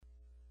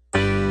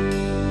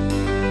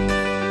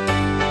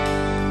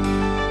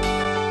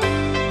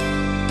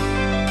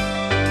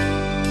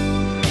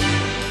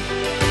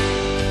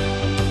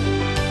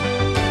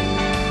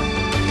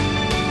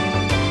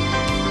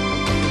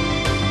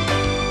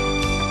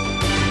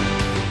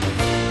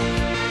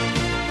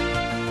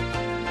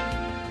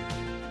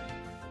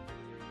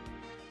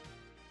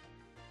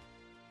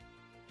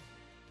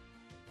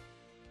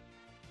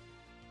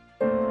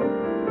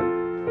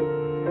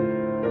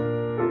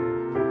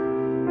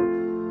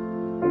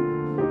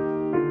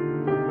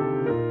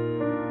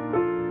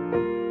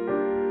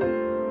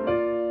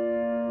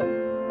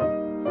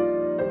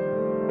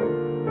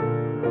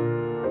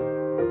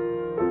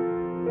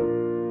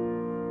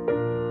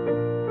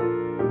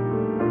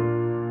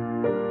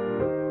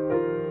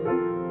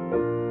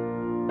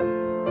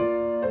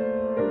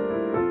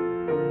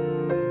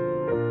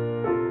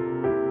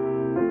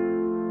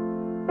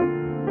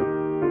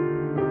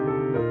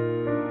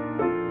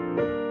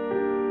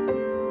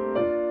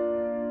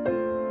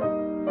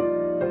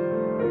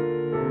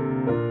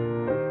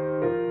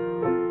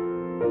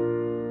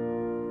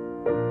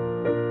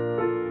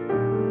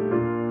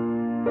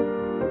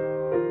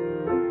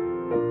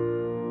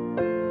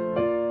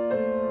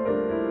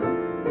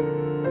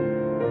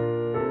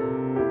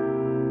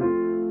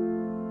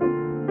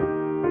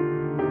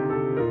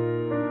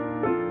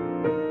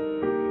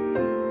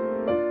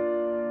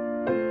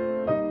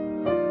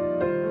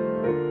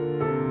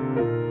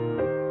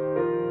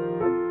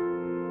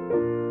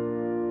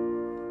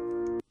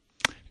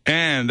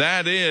And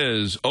that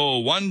is, O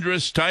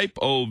Wondrous Type,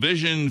 O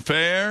Vision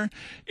Fair.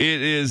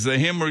 It is the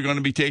hymn we're going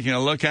to be taking a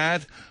look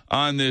at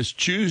on this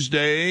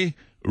Tuesday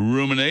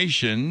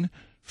rumination,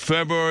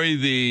 February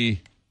the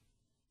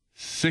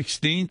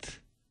 16th?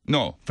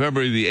 No,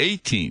 February the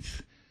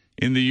 18th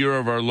in the year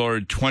of our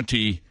Lord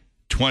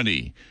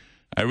 2020.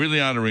 I really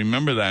ought to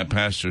remember that,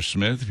 Pastor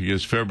Smith,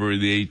 because February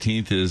the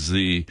 18th is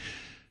the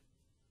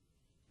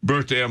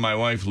birthday of my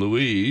wife,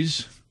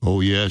 Louise. Oh,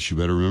 yes, you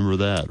better remember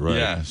that, right?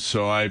 Yeah,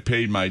 so I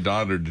paid my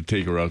daughter to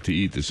take her out to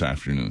eat this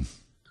afternoon.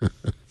 Well,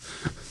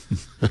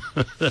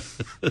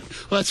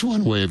 that's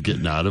one way of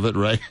getting out of it,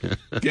 right?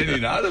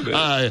 Getting out of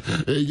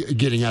it?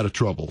 Getting out of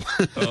trouble.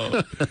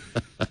 Oh.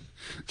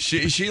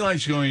 She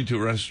likes going to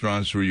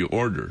restaurants where you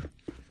order,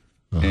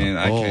 and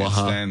I can't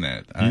stand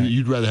that.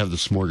 You'd rather have the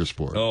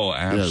smorgasbord. Oh,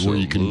 absolutely. Yeah, where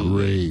you can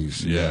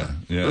graze. Yeah.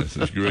 It's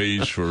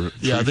graze for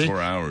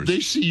 4 hours.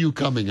 They see you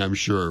coming, I'm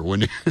sure.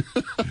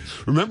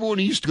 Remember when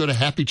he used to go to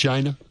Happy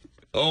China?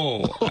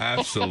 Oh,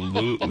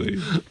 absolutely.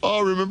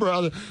 Oh, remember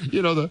how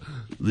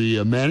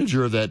the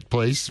manager of that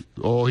place?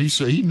 Oh,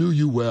 he knew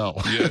you well.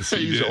 Yes,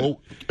 he did. Oh,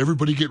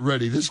 everybody get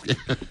ready.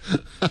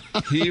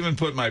 He even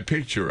put my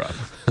picture up.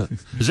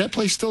 Is that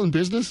place still in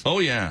business? Oh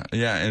yeah.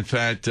 In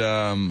fact,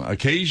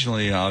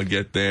 occasionally I'll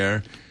get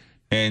there,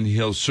 and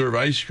he'll serve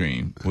ice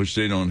cream, which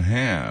they don't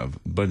have.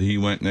 But he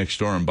went next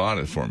door and bought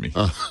it for me.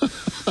 Yeah,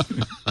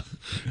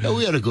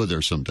 we ought to go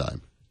there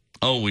sometime.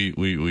 Oh,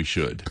 we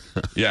should.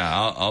 Yeah,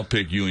 I'll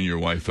pick you and your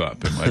wife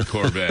up in my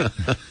Corvette.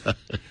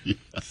 Yeah.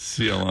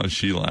 See how long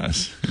she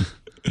lasts.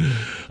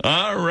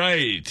 All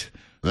right.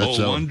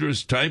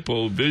 Wondrous Type,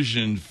 O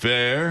Vision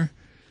Fair.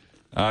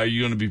 Are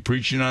you going to be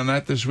preaching on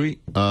that this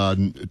week?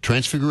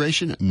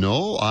 Transfiguration?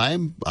 No,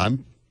 I'm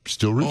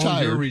still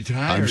retired. Oh, you're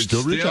retired. I'm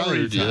still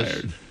retired.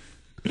 Yes.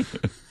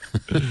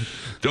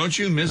 Don't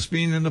you miss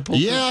being in the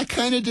pulpit? Yeah, I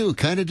kind of do.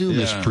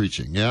 Miss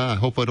preaching. Yeah, I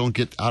hope I don't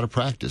get out of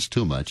practice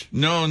too much.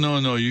 No.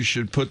 You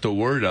should put the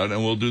word out,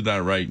 and we'll do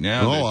that right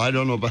now. Oh, I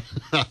don't know about.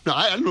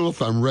 I don't know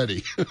if I'm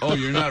ready. Oh,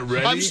 you're not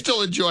ready? I'm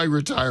still enjoying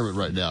retirement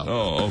right now.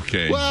 Oh,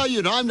 okay. Well,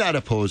 I'm not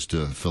opposed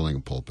to filling a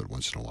pulpit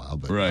once in a while,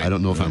 but right, I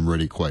don't know if I'm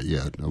ready quite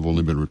yet. I've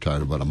only been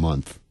retired about a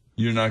month.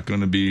 You're not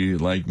going to be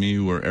like me,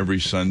 where every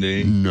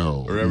Sunday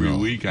or every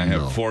week I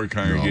have 4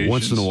 congregations? No.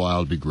 Once in a while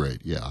it'd be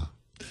great, yeah.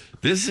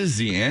 This is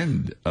the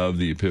end of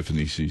the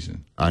Epiphany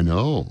season. I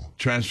know.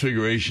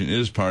 Transfiguration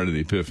is part of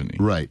the Epiphany.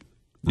 Right.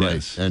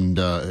 Yes. And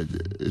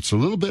it's a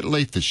little bit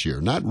late this year.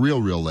 Not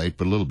real late,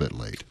 but a little bit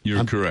late.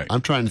 You're correct.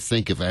 I'm trying to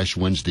think if Ash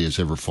Wednesday has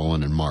ever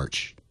fallen in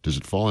March. Does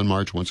it fall in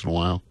March once in a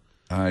while?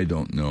 I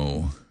don't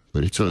know.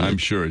 But I'm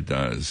sure it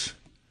does.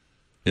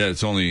 Yeah,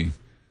 it's only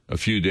a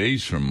few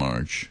days from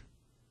March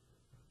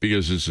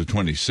because it's the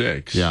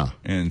 26th. Yeah.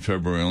 And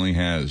February only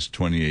has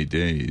 28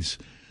 days.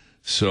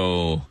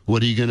 So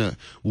what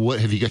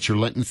have you got your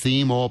Lenten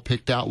theme all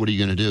picked out? What are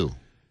you going to do?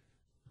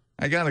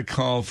 I got a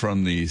call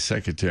from the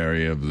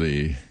secretary of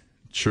the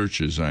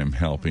churches I'm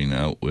helping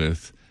out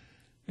with,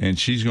 and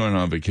she's going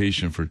on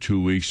vacation for 2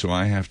 weeks, so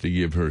I have to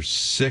give her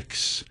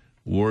 6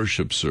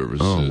 worship services.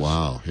 Oh,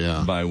 wow.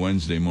 Yeah. By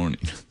Wednesday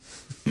morning.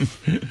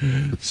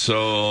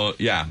 So,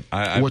 yeah.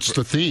 What's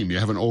the theme? You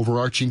have an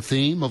overarching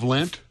theme of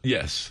Lent?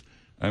 Yes.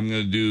 I'm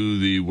going to do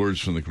the words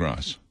from the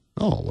cross.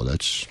 Oh, well,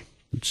 it's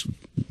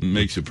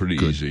makes it pretty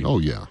good. easy. Oh,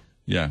 yeah.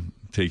 Yeah,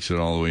 takes it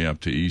all the way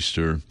up to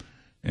Easter.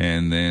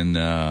 And then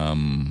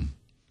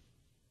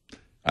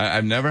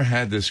I've never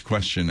had this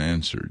question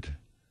answered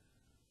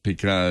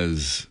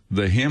because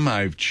the hymn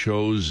I've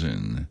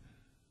chosen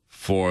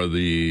for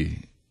the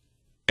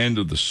end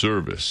of the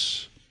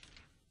service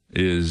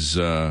is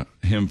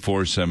hymn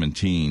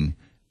 417,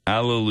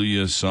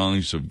 Alleluia,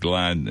 Songs of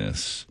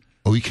Gladness.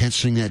 Oh, you can't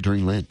sing that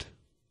during Lent?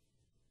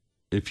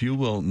 If you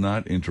will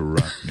not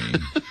interrupt me.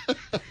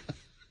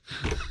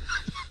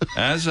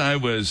 As I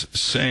was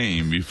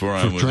saying before,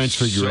 I was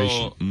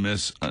so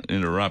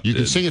misinterrupted. You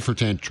can sing it for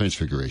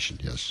Transfiguration,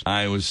 yes.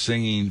 I was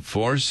singing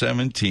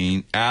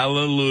 417,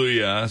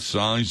 Alleluia,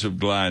 Songs of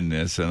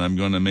Gladness, and I'm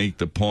going to make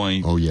the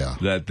point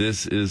that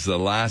this is the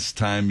last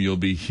time you'll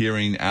be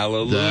hearing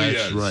Alleluia.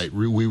 That's right.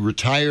 We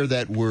retire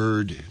that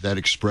word, that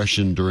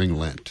expression during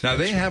Lent. Now,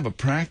 they have a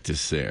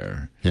practice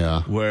there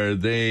Yeah. where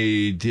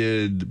they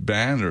did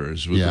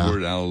banners with the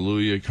word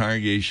Alleluia.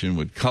 Congregation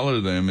would color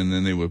them, and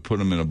then they would put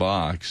them in a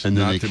box, and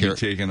then not to be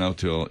taken out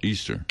till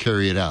Easter.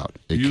 Carry it out.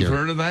 You've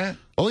heard of that?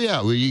 Oh,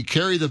 yeah. Well, you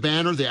carry the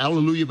banner, the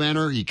Alleluia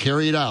banner, you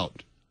carry it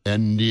out,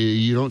 and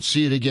you don't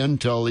see it again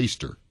till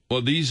Easter.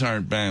 Well, these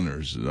aren't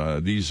banners.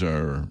 These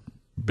are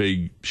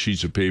big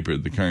sheets of paper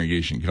the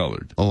congregation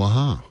colored.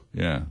 Oh,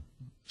 Yeah.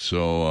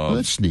 So well,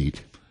 that's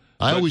neat.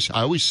 I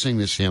always sing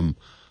this hymn.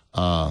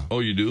 Oh,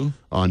 you do?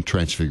 On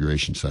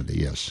Transfiguration Sunday,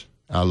 yes.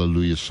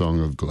 Alleluia,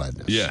 Song of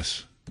Gladness.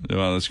 Yes.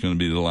 Well, that's going to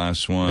be the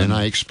last one. And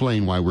I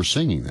explain why we're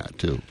singing that,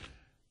 too.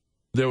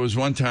 There was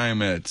one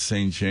time at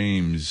St.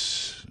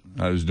 James,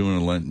 I was doing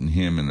a Lenten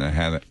hymn, and I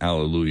had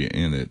Alleluia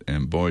in it,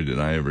 and boy, did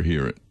I ever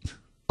hear it.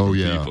 Oh,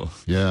 yeah. People.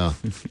 Yeah.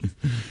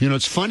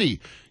 It's funny.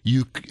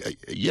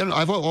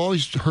 I've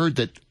always heard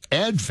that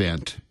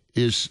Advent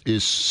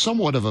is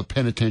somewhat of a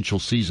penitential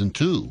season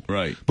too.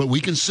 Right. But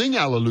we can sing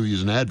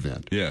Hallelujahs in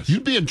Advent. Yes.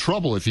 You'd be in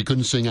trouble if you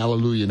couldn't sing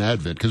Hallelujah in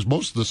Advent, because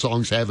most of the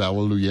songs have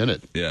Hallelujah in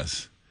it.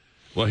 Yes.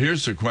 Well,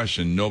 here's the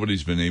question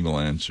nobody's been able to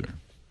answer.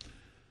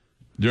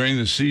 During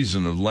the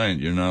season of Lent,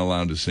 you're not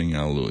allowed to sing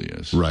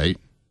Hallelujahs. Right.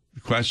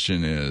 The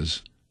question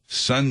is,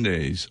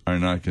 Sundays are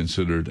not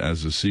considered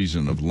as a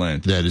season of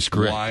Lent. That is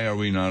correct. Why are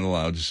we not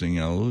allowed to sing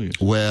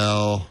Hallelujahs?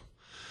 Well,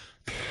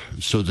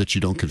 so that you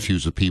don't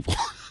confuse the people.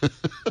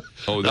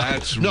 Oh,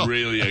 that's No.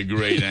 really a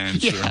great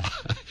answer.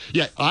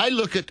 Yeah, I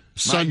look at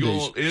Sundays.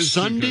 goal is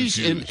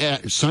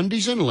to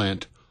Sundays in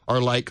Lent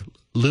are like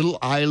little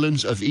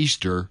islands of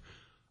Easter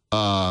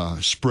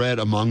spread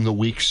among the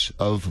weeks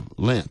of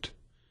Lent.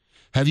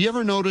 Have you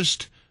ever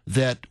noticed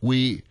that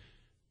when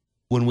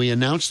we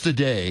announce the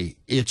day,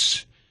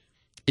 it's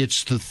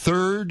the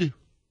third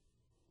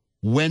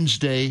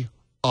Wednesday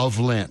of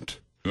Lent.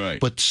 Right.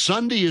 But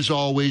Sunday is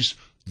always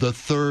the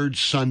third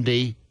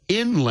Sunday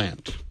in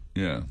Lent.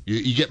 Yeah.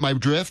 You get my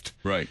drift?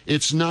 Right.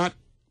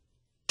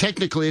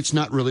 Technically, it's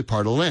not really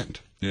part of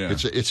Lent. Yeah.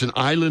 It's an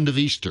island of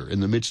Easter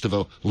in the midst of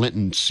a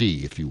Lenten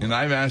sea, if you will. And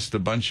I've asked a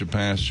bunch of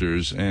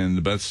pastors, and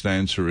the best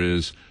answer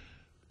is,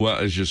 well,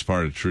 it's just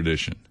part of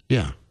tradition.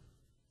 Yeah.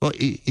 Well,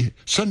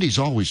 Sunday's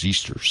always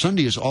Easter.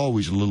 Sunday is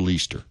always a little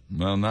Easter.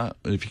 Well, not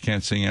if you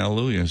can't sing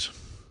Hallelujahs.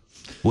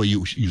 Well,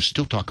 you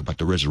still talk about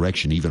the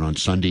resurrection even on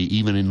Sunday,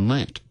 even in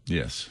Lent.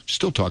 Yes.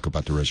 Still talk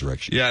about the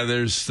resurrection. Yeah,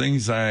 there's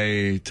things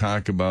I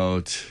talk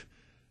about: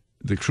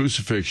 the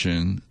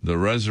crucifixion, the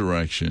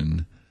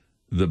resurrection,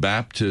 the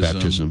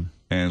baptism.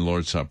 And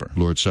Lord's Supper.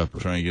 Lord's Supper.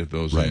 Try and get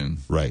those Right, in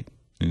right.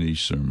 in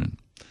each sermon.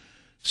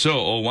 So,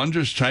 A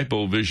Wondrous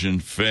Typo Vision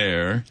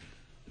Fair.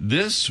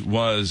 This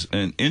was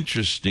an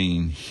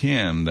interesting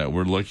hymn that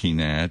we're looking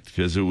at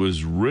because it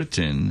was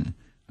written,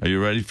 are you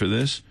ready for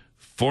this?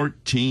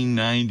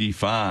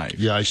 1495.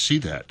 Yeah, I see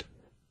that.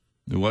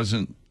 It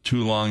wasn't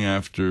too long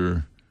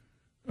after,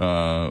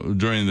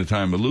 during the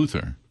time of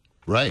Luther.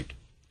 Right.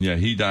 Yeah,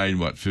 he died,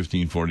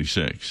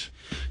 1546.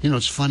 You know,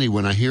 it's funny,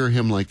 when I hear a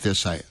hymn like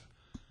this, I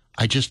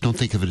just don't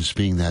think of it as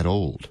being that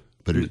old.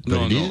 But it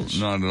is.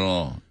 Not at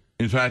all.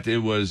 In fact,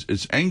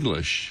 it's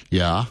English.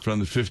 Yeah. From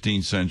the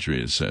 15th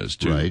century, it says,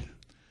 too. Right.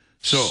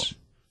 So,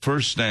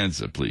 first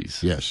stanza,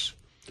 please. Yes.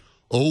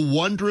 O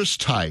wondrous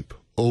type,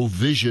 O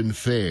vision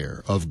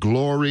fair, of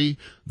glory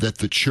that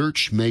the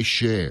church may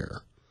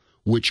share,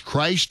 which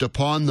Christ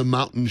upon the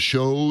mountain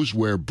shows,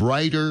 where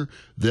brighter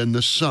than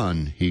the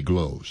sun he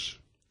glows.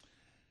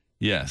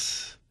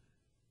 Yes.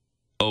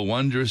 A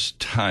wondrous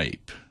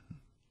type.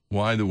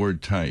 Why the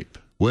word type?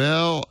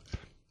 Well,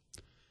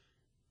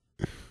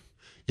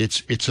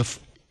 it's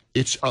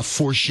a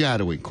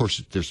foreshadowing. Of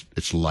course,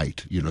 it's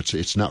light. You know,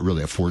 it's not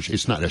really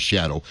it's not a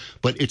shadow,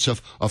 but it's a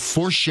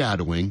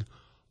foreshadowing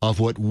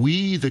of what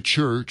we, the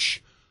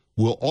church,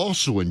 will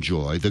also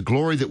enjoy, the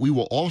glory that we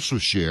will also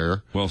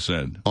share. Well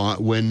said.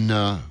 When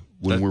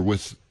we're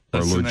with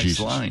our Lord the next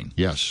Jesus. Line.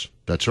 Yes,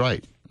 that's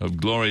right. Of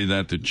glory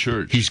that the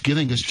church. He's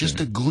giving us just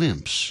a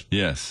glimpse.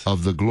 Yes.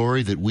 Of the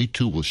glory that we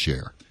too will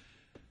share.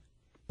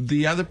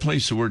 The other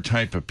place the word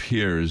type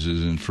appears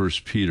is in 1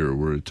 Peter,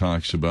 where it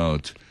talks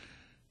about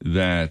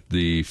that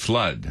the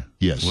flood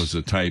was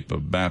a type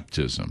of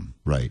baptism.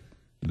 Right.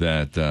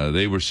 That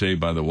they were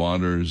saved by the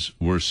waters,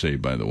 we're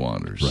saved by the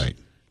waters. Right.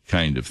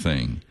 Kind of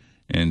thing.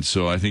 And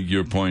so I think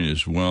your point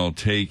is well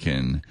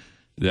taken,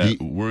 that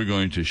we're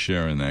going to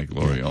share in that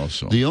glory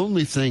also. The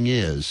only thing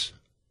is,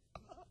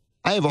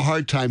 I have a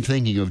hard time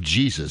thinking of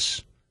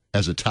Jesus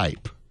as a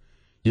type.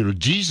 You know,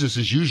 Jesus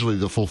is usually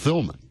the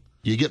fulfillment.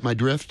 You get my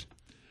drift?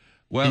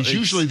 Well, he's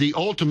usually the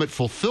ultimate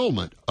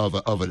fulfillment of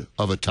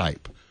a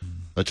type.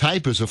 A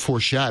type is a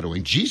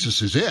foreshadowing.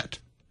 Jesus is it.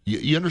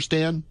 You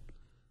understand?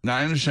 Now,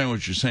 I understand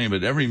what you're saying,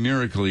 but every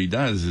miracle he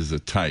does is a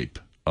type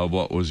of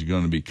what was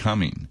going to be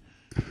coming.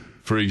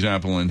 For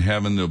example, in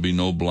heaven, there'll be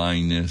no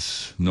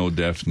blindness, no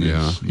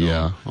deafness.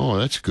 Yeah. Oh,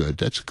 that's good.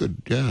 That's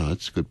good. Yeah,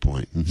 that's a good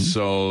point. Mm-hmm.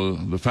 So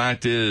the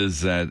fact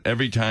is that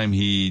every time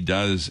he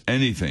does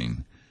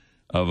anything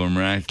of a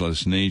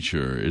miraculous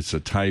nature, it's a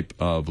type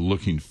of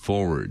looking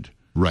forward.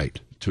 Right.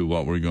 To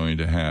what we're going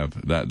to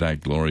have,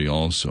 that glory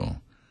also.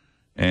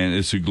 And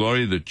it's a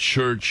glory the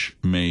church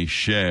may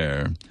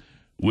share,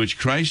 which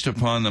Christ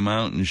upon the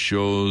mountain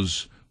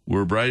shows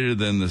were brighter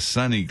than the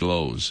sun he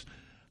glows.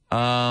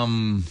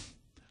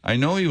 I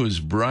know he was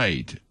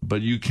bright,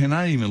 but you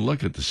cannot even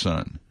look at the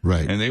sun.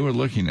 Right. And they were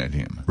looking at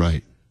him.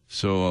 Right.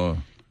 So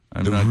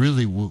it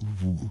really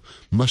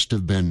must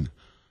have been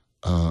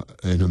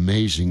an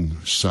amazing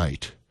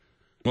sight.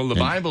 Well, the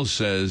Bible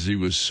says he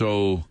was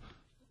so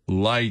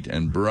light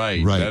and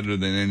bright, better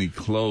than any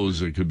clothes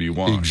that could be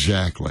washed.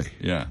 Exactly.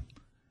 Yeah.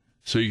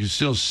 So you can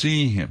still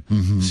see him.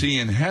 Mm-hmm. See,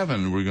 in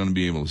heaven, we're going to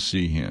be able to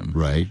see him.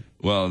 Right.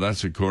 Well,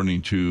 that's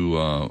according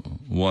to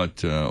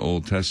what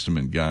Old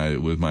Testament guy,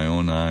 with my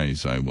own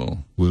eyes I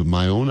will. With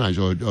my own eyes.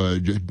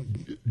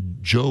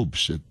 Job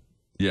said.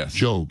 Yes.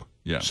 Job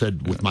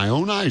said, with my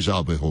own eyes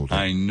I'll behold him.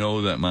 I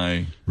know that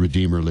my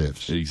Redeemer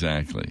lives.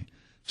 Exactly.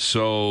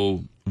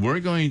 So we're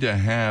going to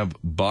have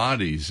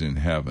bodies in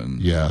heaven.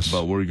 Yes.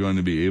 But we're going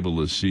to be able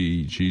to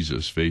see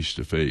Jesus face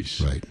to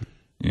face. Right.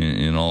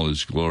 In all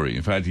his glory.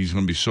 In fact, he's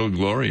going to be so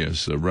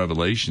glorious,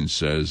 Revelation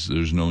says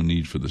there's no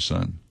need for the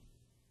sun.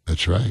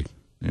 That's right.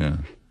 Yeah.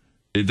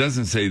 It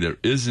doesn't say there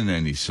isn't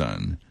any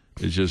sun.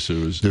 It's just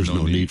there's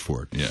no need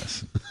for it.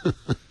 Yes.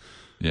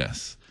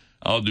 Yes.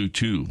 I'll do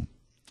 2.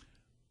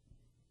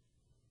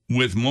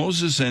 With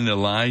Moses and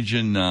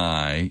Elijah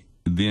nigh,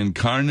 the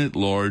incarnate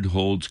Lord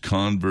holds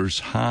converse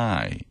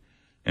high,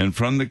 and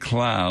from the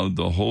cloud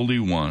the Holy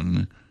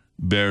One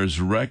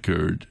bears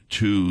record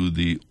to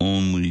the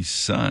only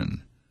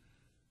Son.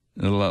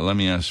 Let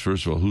me ask,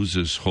 first of all, who's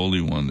this Holy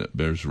One that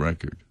bears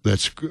record?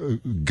 That's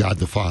God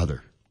the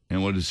Father.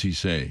 And what does he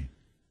say?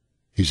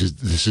 He says,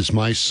 this is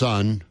my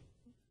Son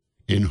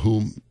in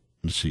whom,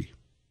 let's see,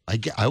 I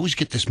always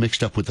get this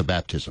mixed up with the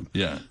baptism.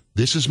 Yeah.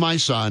 This is my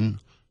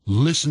Son,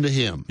 listen to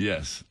him.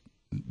 Yes.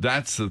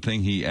 That's the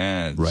thing he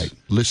adds. Right.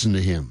 Listen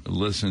to him.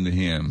 Listen to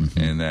him,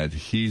 and that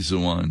he's the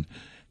one.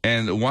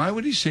 And why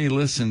would he say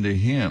listen to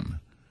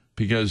him?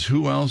 Because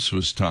who else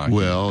was talking?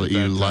 Well,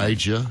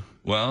 Elijah. Time?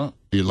 Well,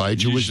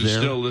 Elijah was there. You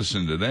should still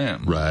listen to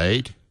them.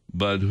 Right.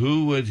 But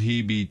who would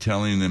he be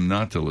telling them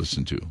not to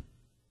listen to?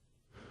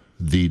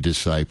 The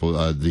disciple,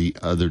 the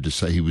other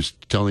disciple. He was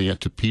telling it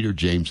to Peter,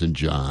 James, and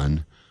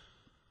John.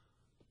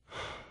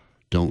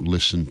 Don't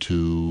listen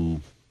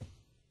to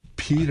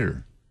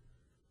Peter.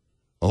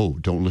 Oh,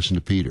 don't listen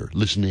to Peter.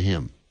 Listen to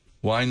him.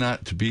 Why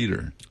not to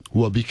Peter?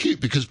 Well,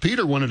 because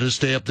Peter wanted to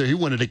stay up there. He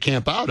wanted to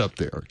camp out up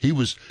there. He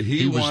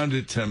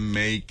wanted to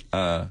make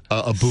a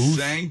booth?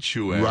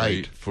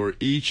 sanctuary for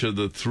each of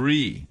the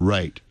 3.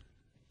 Right.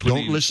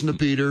 Don't listen to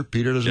Peter.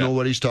 Peter doesn't know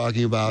what he's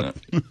talking about.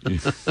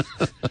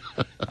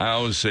 I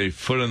always say,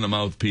 foot in the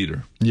mouth,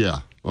 Peter. Yeah.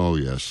 Oh,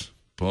 yes.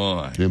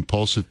 Boy.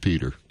 Impulsive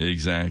Peter.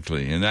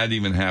 Exactly. And that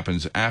even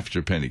happens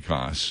after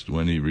Pentecost,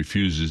 when he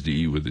refuses to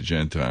eat with the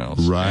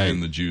Gentiles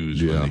and the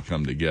Jews when they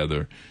come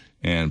together.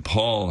 And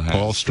Paul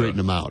has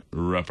straightened him out.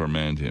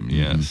 Reprimand him,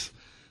 yes.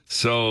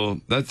 So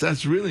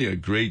that's really a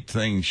great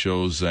thing.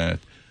 Shows that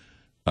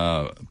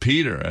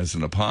Peter, as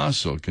an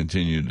apostle,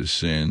 continued to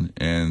sin,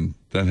 and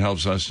that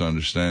helps us to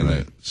understand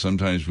that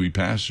sometimes we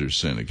pastors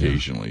sin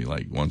occasionally,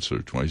 like once or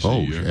twice a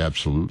year. Oh,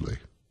 absolutely.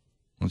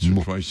 Once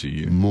or twice a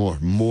year.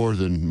 More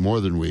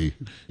than we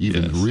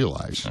even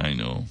realize. I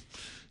know.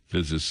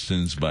 Because it's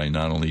sins by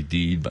not only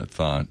deed, but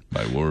thought,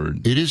 by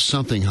word. It is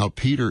something how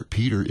Peter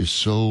is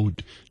so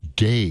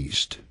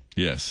dazed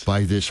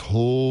by this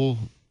whole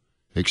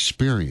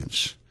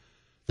experience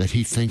that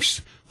he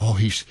thinks,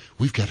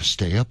 we've got to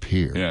stay up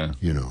here. Yeah.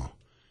 You know.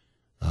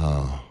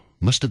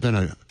 Must have been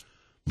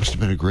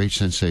a great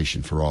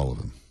sensation for all of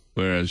them.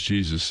 Whereas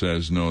Jesus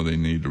says, no, they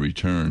need to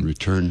return.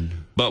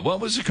 Return. But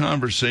what was the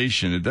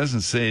conversation? It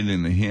doesn't say it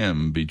in the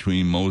hymn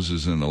between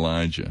Moses and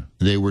Elijah.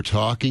 They were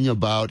talking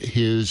about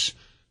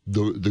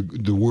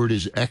the word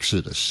is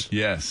Exodus.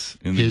 Yes,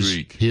 in the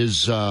Greek.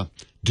 His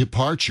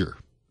departure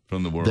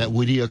from the world. That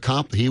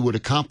he would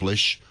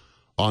accomplish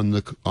on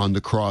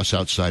the cross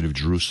outside of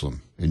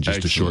Jerusalem in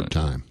just a short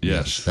time.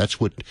 Yes. That's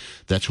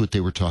what they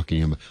were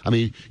talking about. I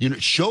mean,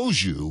 it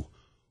shows you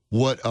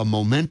what a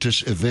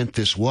momentous event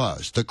this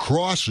was. The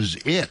cross is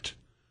it.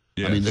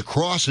 Yes. I mean, the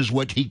cross is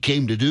what he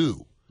came to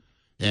do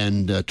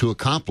and to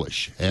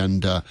accomplish.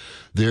 And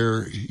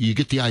there you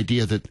get the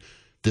idea that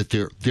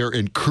they're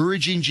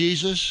encouraging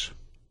Jesus.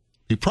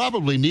 He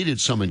probably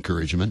needed some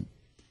encouragement.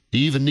 He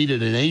even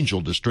needed an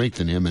angel to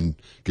strengthen him in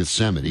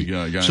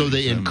Gethsemane. So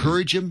they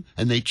encourage him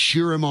and they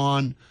cheer him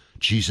on.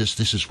 Jesus,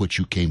 this is what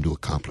you came to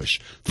accomplish.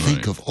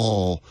 Think of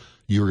all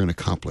you're going to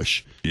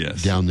accomplish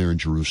down there in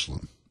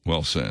Jerusalem.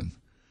 Well said.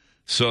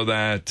 So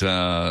that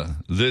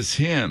this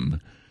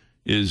hymn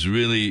is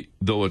really,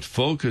 though it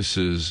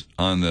focuses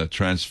on the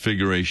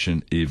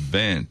transfiguration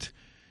event,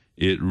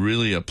 it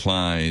really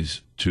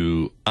applies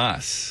to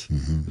us,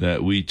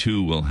 that we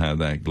too will have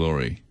that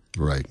glory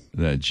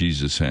that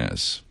Jesus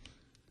has.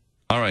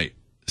 All right,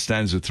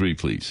 stanza 3,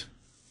 please.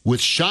 With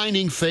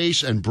shining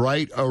face and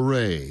bright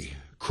array,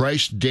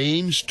 Christ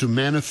deigns to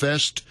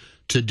manifest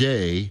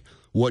today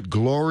what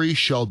glory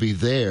shall be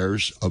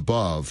theirs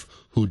above,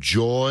 who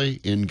joy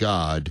in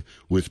God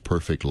with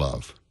perfect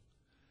love.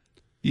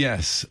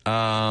 Yes,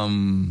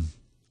 I'm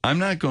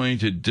not going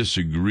to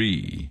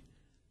disagree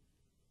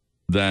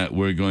that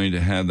we're going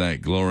to have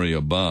that glory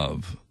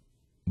above,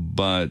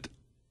 but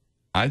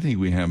I think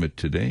we have it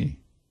today.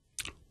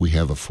 We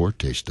have a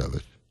foretaste of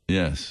it.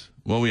 Yes.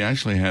 Well, we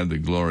actually have the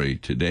glory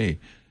today.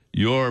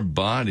 Your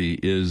body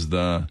is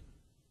the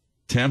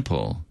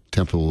temple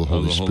of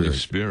the Holy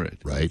Spirit.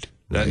 Right.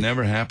 That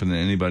never happened to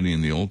anybody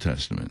in the Old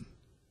Testament.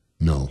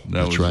 No,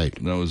 that's right.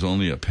 That was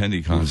only a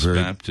Pentecost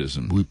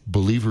baptism. We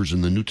believers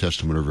in the New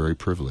Testament are very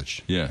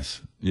privileged.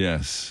 Yes.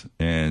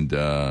 And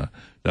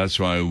that's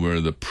why we're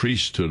the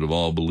priesthood of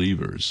all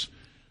believers.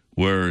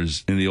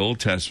 Whereas in the Old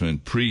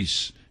Testament,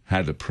 priests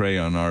had to pray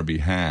on our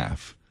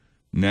behalf.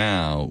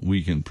 Now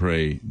we can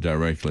pray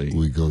directly.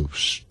 We go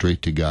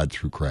straight to God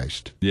through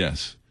Christ.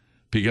 Yes,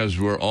 because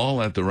we're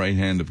all at the right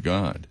hand of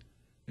God.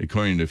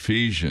 according to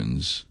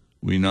Ephesians,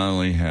 we not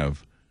only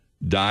have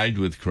died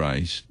with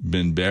Christ,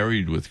 been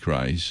buried with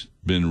Christ,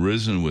 been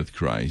risen with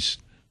Christ,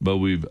 but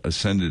we've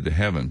ascended to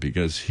heaven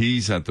because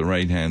he's at the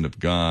right hand of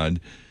God,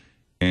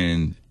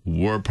 and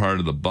we're part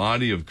of the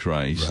body of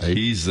Christ. Right.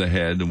 He's the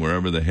head, and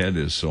wherever the head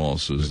is, so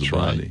also is the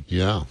body.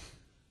 Yeah.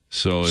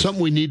 So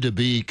something we need to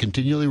be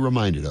continually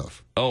reminded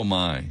of. Oh,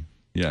 my.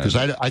 Yeah. Because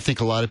I think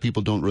a lot of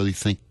people don't really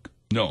think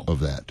No, of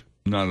that.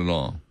 not at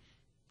all.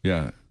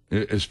 Yeah.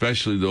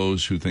 Especially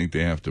those who think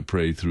they have to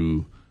pray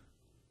through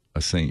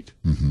a saint.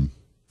 Mm-hmm.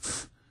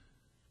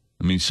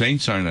 I mean,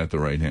 saints aren't at the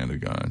right hand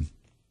of God.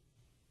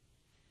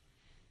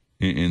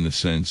 In the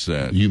sense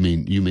that You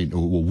mean,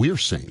 well, we're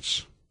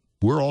saints.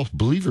 We're all,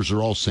 believers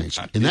are all saints.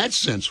 In that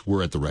sense,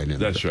 we're at the right hand.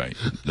 that's right.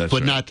 That's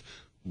But right. not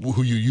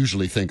who you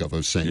usually think of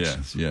as saints.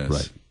 Yes, yes.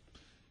 Right.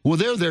 Well,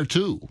 they're there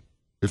too.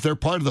 If they're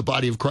part of the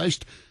body of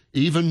Christ,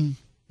 even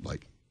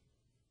like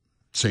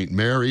St.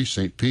 Mary,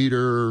 St.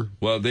 Peter.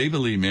 Well, they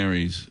believe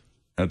Mary's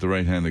at the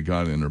right hand of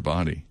God in her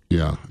body.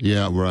 Yeah,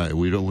 right.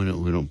 We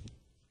don't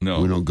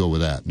No, go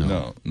with that.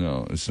 No.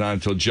 no. It's not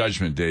until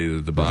Judgment Day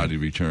that the body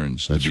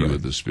returns to That's be right.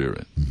 with the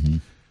Spirit. Mm-hmm.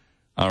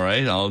 All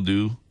right, I'll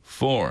do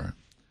 4.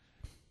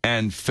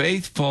 And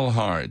faithful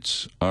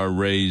hearts are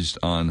raised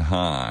on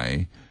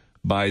high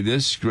by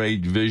this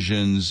great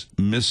vision's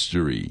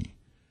mystery,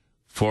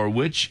 for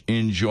which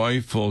in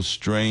joyful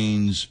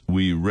strains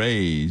we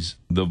raise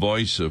the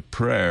voice of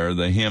prayer,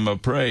 the hymn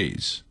of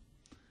praise.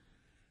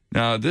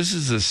 Now, this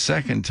is the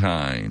second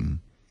time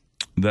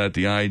that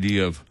the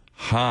idea of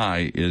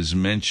high is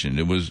mentioned.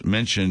 It was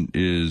mentioned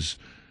is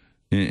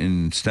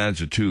in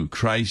stanza 2.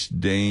 Christ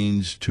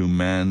deigns to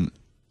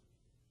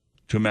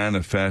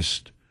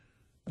manifest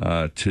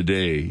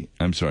today.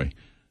 I'm sorry.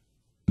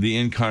 The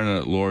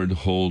incarnate Lord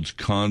holds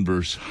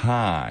converse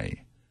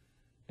high.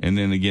 And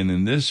then again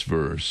in this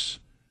verse,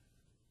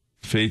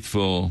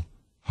 faithful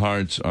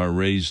hearts are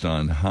raised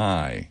on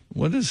high.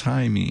 What does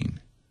high mean?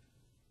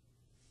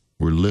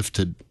 We're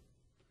lifted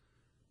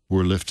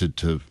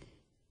to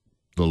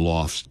the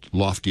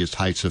loftiest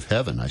heights of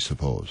heaven, I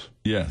suppose.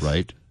 Yes.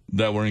 Right?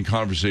 That we're in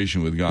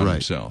conversation with God Right.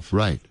 himself.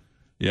 Right.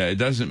 Yeah, it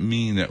doesn't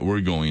mean that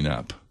we're going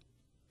up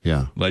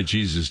Yeah. like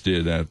Jesus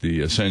did at the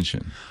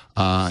ascension.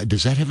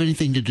 Does that have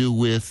anything to do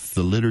with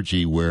the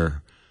liturgy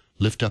where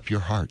lift up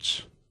your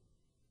hearts?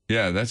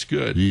 Yeah, that's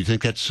good. Do you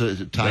think that's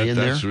tie in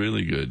there? That's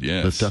really good,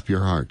 yes. Lift up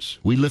your hearts.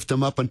 We lift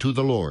them up unto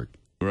the Lord.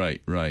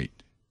 Right.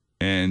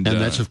 And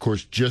that's, of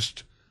course,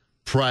 just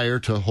prior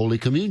to Holy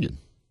Communion.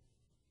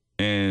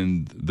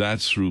 And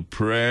that's through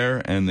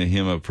prayer and the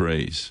hymn of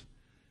praise.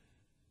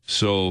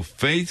 So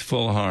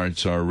faithful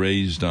hearts are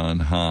raised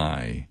on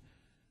high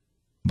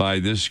by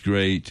this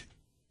great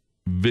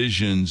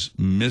vision's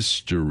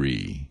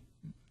mystery.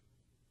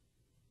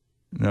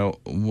 Now,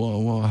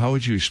 well, how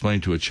would you explain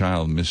to a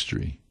child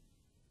mystery?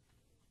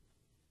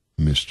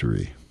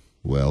 Mystery.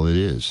 Well, it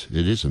is.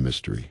 It is a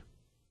mystery.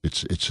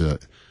 It's a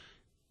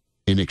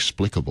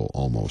inexplicable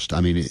almost.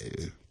 I mean,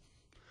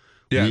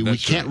 we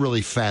can't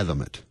really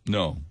fathom it.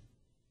 No.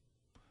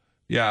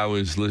 Yeah, I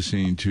was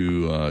listening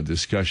to a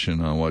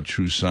discussion on what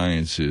true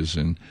science is,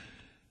 and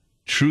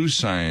true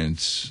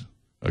science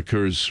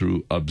occurs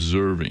through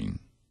observing.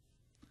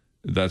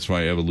 That's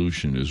why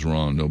evolution is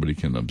wrong. Nobody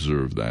can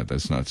observe that.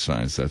 That's not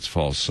science. That's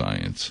false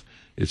science.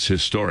 It's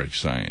historic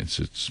science.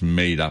 It's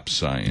made-up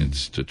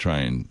science to try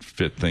and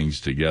fit things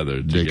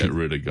together to get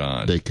rid of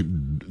God.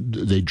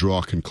 They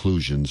draw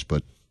conclusions,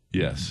 but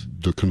yes,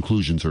 the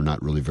conclusions are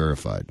not really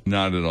verified.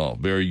 Not at all.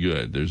 Very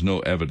good. There's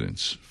no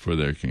evidence for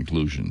their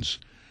conclusions.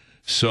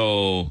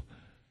 So,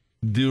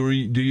 do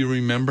you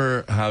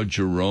remember how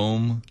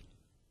Jerome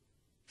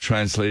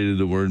translated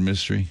the word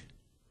mystery?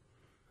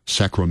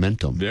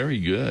 Sacramentum. Very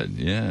good,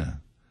 yeah.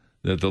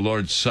 That the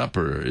Lord's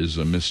Supper is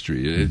a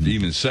mystery. It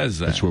even says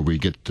that. That's where we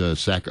get a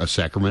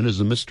sacrament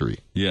is a mystery.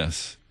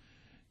 Yes.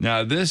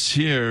 Now, this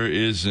here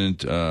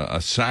isn't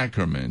a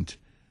sacrament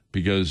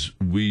because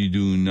we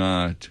do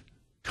not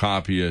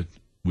copy it.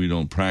 We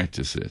don't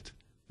practice it,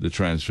 the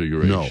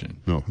Transfiguration.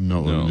 No.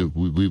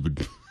 We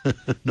would...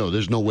 No,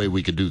 there's no way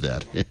we could do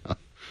that.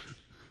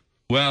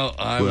 Well,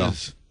 I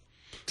was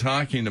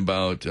talking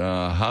about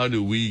how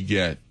do we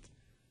get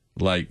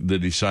like the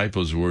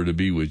disciples were to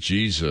be with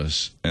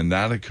Jesus, and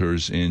that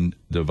occurs in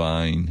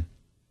divine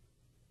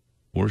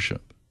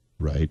worship.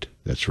 Right,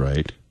 that's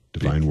right.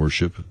 Divine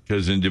worship.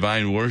 Because in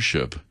divine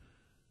worship,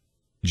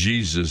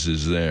 Jesus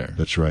is there.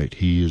 That's right.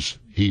 He's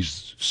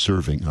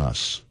serving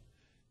us.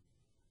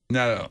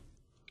 Now,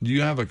 do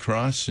you have a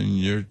cross in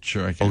your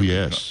church? Oh,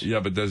 yes.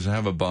 Yeah, but does it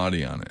have a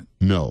body on it?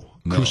 No.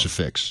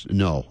 Crucifix.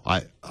 No.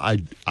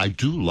 I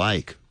do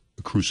like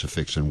a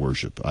crucifix in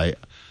worship. I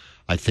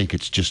think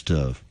it's just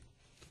a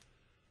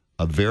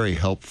very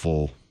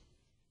helpful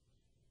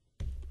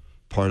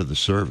part of the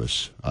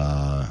service.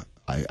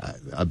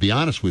 I'll be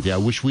honest with you. I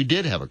wish we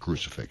did have a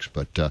crucifix,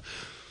 but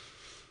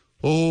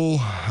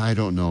I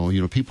don't know.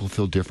 You know, people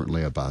feel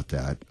differently about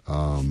that.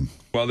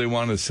 Well, they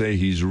want to say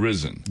he's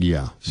risen.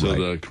 Yeah. So right.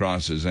 the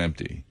cross is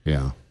empty.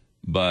 Yeah.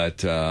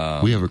 But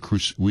we have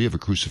a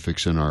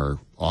crucifix in our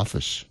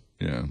office.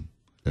 Yeah.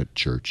 at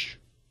church.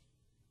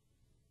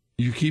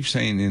 You keep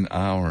saying in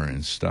our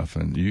and stuff,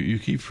 and you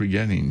keep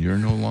forgetting you're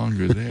no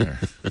longer there.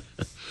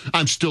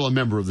 I'm still a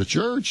member of the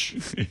church.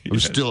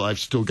 Yes. I've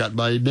still got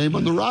my name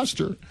on the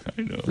roster.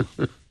 I know.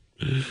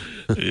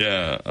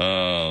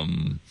 Yeah.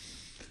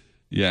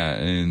 Yeah,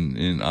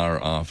 in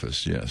our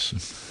office, yes.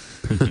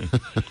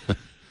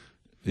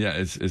 Yeah,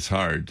 it's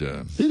hard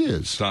to It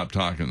is. stop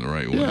talking the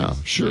right way. Yeah,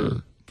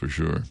 sure. For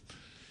sure.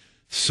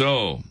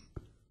 So,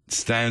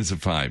 stanza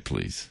 5,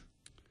 please.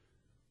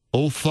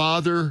 O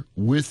Father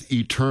with the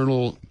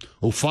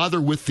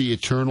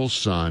eternal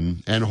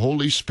Son and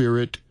Holy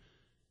Spirit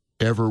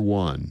ever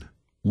one,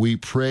 we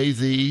pray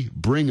thee,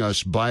 bring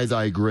us by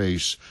thy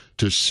grace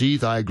to see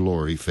thy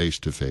glory face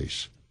to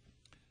face.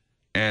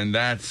 And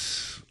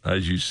that's,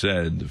 as you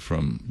said,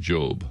 from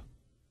Job,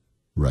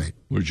 Right.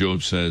 where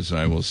Job says,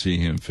 I will see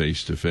him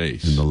face to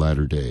face. In the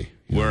latter day.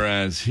 Yeah.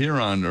 Whereas here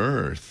on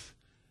earth,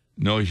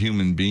 no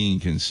human being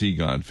can see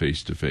God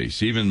face to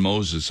face. Even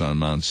Moses on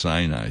Mount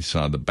Sinai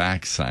saw the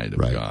backside of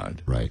Right,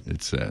 God, right.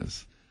 it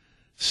says.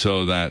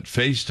 So that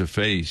face to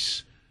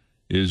face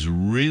is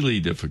really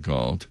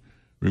difficult.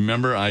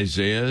 Remember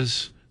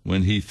Isaiah's,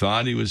 when he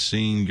thought he was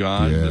seeing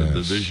God, Yes.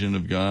 the vision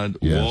of God?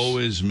 Yes. Woe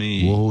is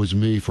me. Woe is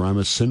me, for I'm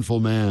a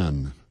sinful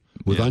man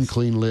with Yes.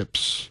 unclean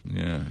lips.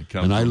 Yeah,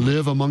 And I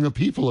live among a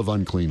people of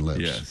unclean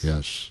lips. Yes.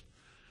 Yes.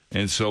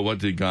 And so what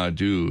did God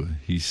do?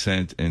 He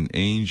sent an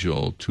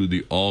angel to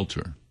the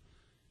altar.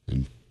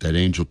 And that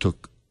angel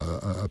took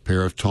a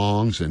pair of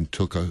tongs and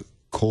took a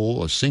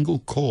single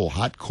coal,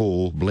 hot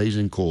coal,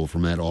 blazing coal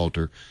from that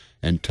altar,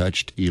 and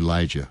touched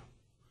Elijah.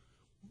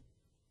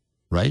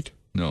 Right?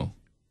 No,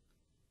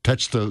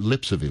 Touched the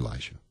lips of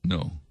Elijah.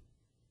 no.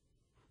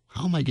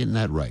 How am I getting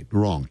that right?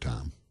 Wrong,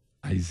 Tom.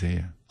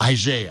 Isaiah.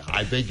 Isaiah.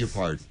 I beg your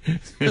pardon.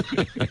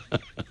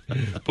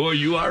 Boy,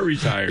 you are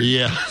retired.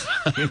 Yeah.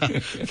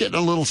 Getting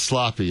a little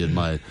sloppy in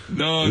my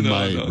No.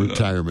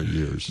 retirement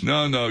years.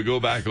 No, go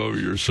back over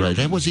your sermon. Right.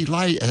 That was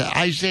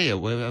Isaiah.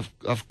 Well,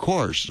 of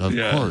course. Of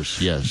Yeah.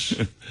 course. Yes.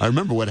 I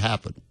remember what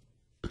happened.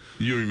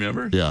 You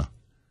remember? Yeah.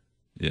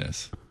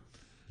 Yes.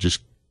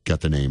 Just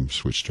got the name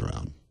switched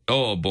around.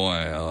 Oh,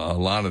 boy, a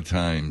lot of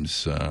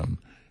times.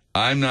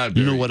 I'm not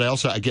You very... know what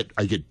else? I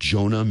get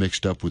Jonah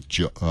mixed up with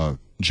Job.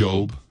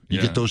 You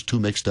Yeah. get those two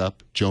mixed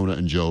up, Jonah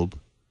and Job.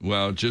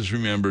 Well, just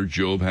remember,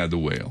 Job had the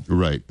whale.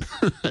 Right.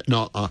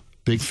 No,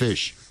 big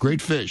fish.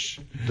 Great fish.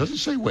 Doesn't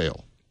say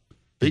whale.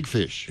 Big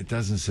fish. It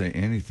doesn't say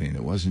anything.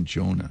 It wasn't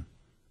Jonah.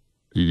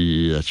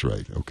 Yeah, that's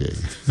right. Okay.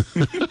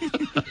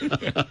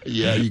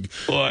 Yeah,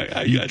 Boy,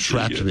 you got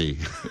trapped you. me.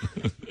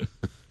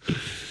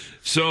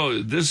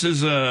 So this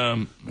is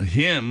a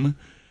hymn.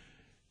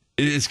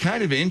 It's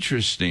kind of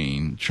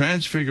interesting.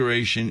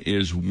 Transfiguration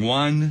is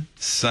one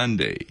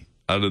Sunday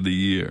out of the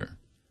year,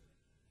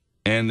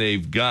 and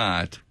they've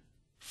got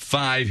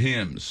 5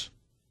 hymns.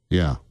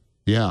 Yeah.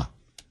 Yeah.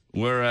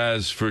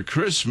 Whereas for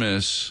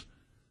Christmas,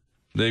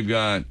 they've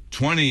got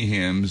 20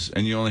 hymns,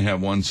 and you only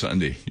have one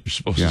Sunday you're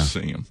supposed Yeah. to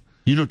sing them.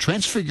 You know,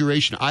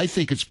 Transfiguration, I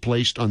think it's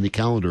placed on the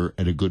calendar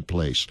at a good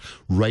place,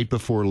 right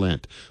before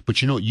Lent.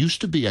 But, you know, it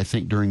used to be, I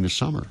think, during the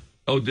summer.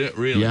 Oh,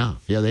 really? Yeah.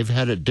 Yeah, they've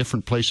had it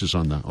different places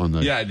on the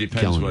Yeah, it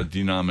depends calendar. what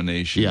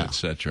denomination, Yeah.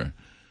 etc.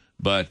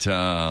 But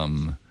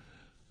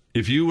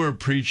if you were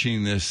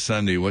preaching this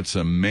Sunday, what's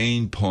the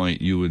main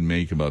point you would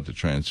make about the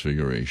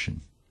Transfiguration?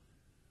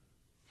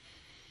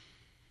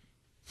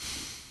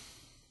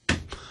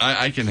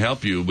 I can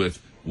help you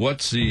with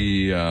what's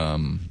the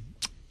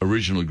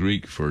original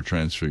Greek for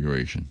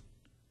Transfiguration?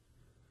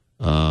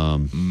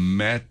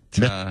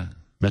 Metanoia.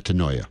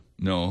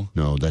 No,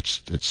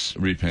 That's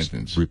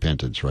repentance.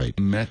 repentance, right?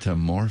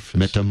 Metamorphosis.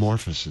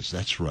 Metamorphosis.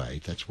 That's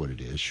right. That's what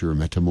it is. Sure,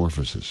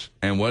 metamorphosis.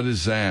 And what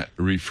is that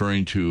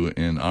referring to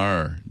in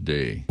our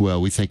day? Well,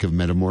 we think of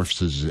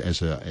metamorphosis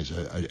as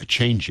a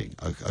changing,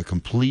 a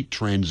complete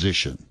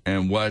transition.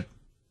 And what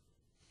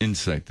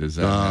insect does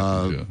that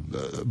happen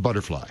to?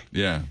 Butterfly.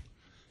 Yeah.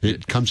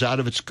 It comes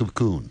out of its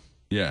cocoon.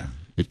 Yeah.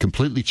 It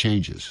completely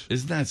changes.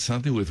 Isn't that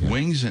something with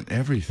wings and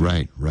everything?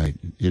 Right, right.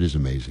 It is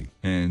amazing.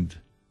 And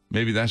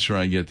maybe that's where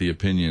I get the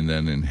opinion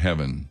that in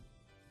heaven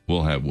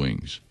we'll have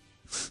wings.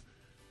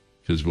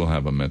 Because we'll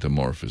have a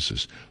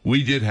metamorphosis.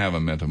 We did have a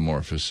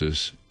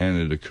metamorphosis, and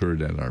it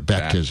occurred at our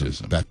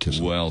baptism.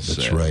 Baptism. Well said.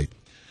 That's right.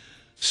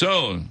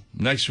 So,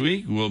 next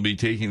week we'll be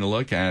taking a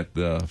look at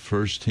the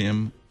first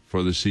hymn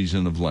for the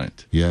season of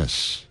Lent.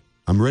 Yes.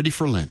 I'm ready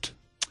for Lent.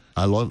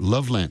 I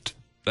love Lent.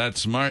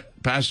 That's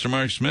Pastor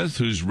Mark Smith,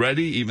 who's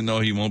ready, even though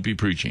he won't be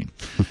preaching.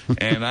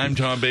 And I'm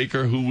Tom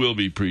Baker, who will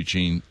be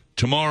preaching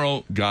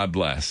tomorrow. God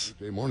bless.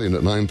 Tuesday morning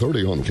at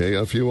 9:30 on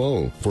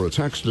KFUO. For a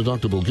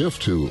tax-deductible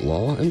gift to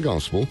Law and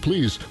Gospel,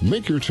 please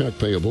make your check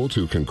payable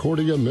to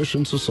Concordia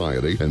Mission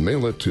Society and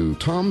mail it to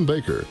Tom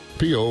Baker,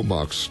 P.O.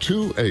 Box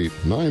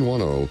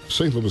 28910,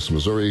 St. Louis,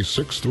 Missouri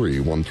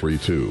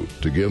 63132.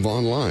 To give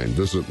online,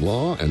 visit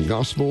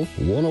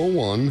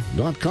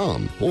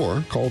lawandgospel101.com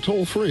or call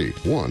toll-free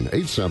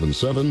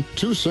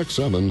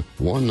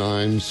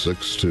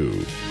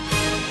 1-877-267-1962.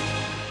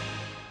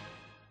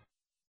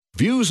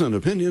 Views and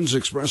opinions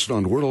expressed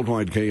on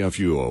Worldwide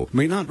KFUO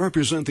may not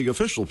represent the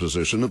official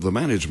position of the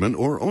management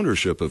or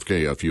ownership of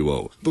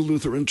KFUO, the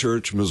Lutheran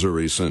Church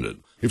Missouri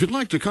Synod. If you'd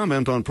like to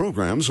comment on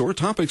programs or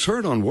topics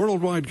heard on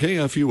Worldwide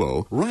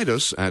KFUO, write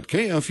us at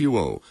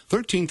KFUO,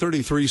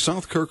 1333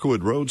 South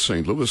Kirkwood Road,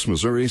 St. Louis,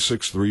 Missouri,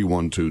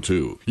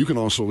 63122. You can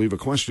also leave a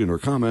question or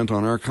comment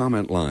on our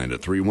comment line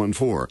at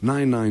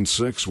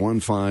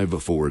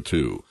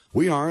 314-996-1542.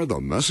 We are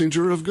the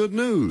messenger of good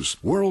news,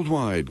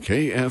 Worldwide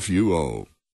KFUO.